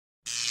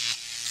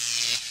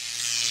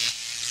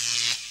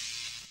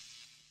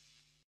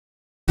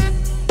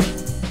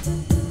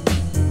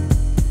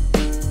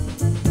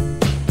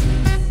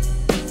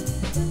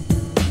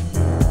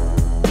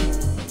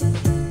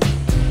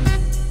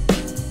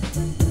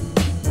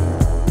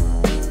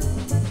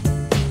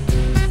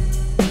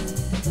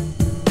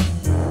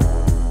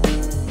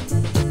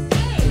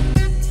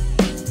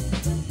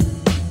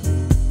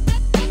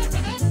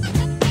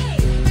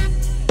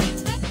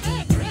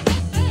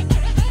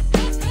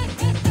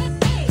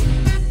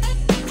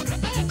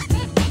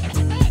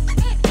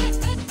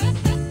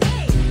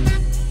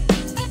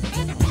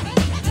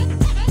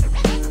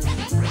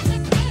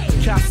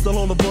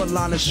along the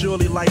borderline is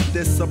surely like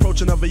this.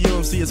 Approaching of a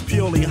UMC is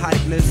purely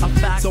hypeness. A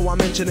fact. So I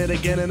mention it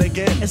again and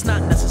again. It's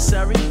not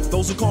necessary.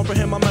 Those who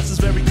comprehend my message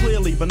very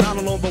clearly, but not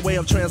along the way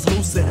of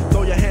translucent.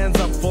 Throw your hands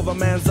up for the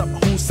man's up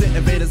who's it.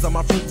 Invaders of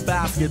my fruit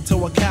basket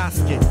to a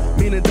casket,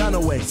 meaning done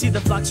away. See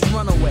the flocks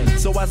run away.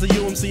 So as a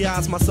UMC, I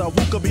ask myself,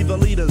 who could be the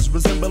leaders,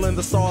 resembling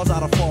the stars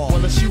out of fall?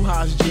 Well, it's you,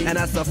 Haj G. And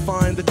as to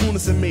find the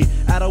coolness in me,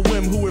 at a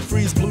whim, who would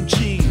freeze blue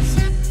cheese?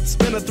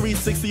 Spin a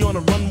 360 on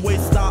a runway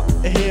stop,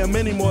 and hear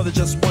many more than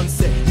just one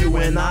sit.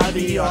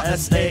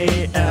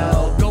 UNIDRSAL.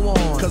 Go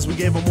on. Cause we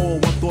gave them all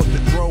one thought to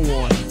grow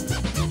on.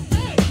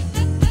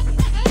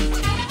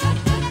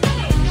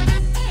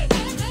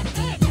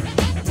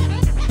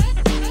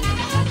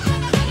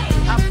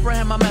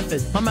 Apprehend my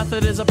method. My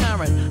method is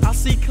apparent. I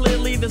see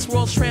clearly this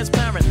world's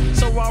transparent.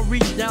 So I'll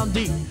reach down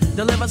deep,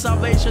 deliver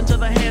salvation to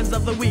the hands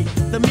of the weak,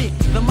 the meek,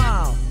 the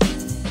mild.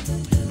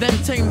 Then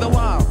tame the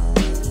wild.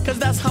 Cause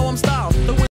that's how I'm styled. The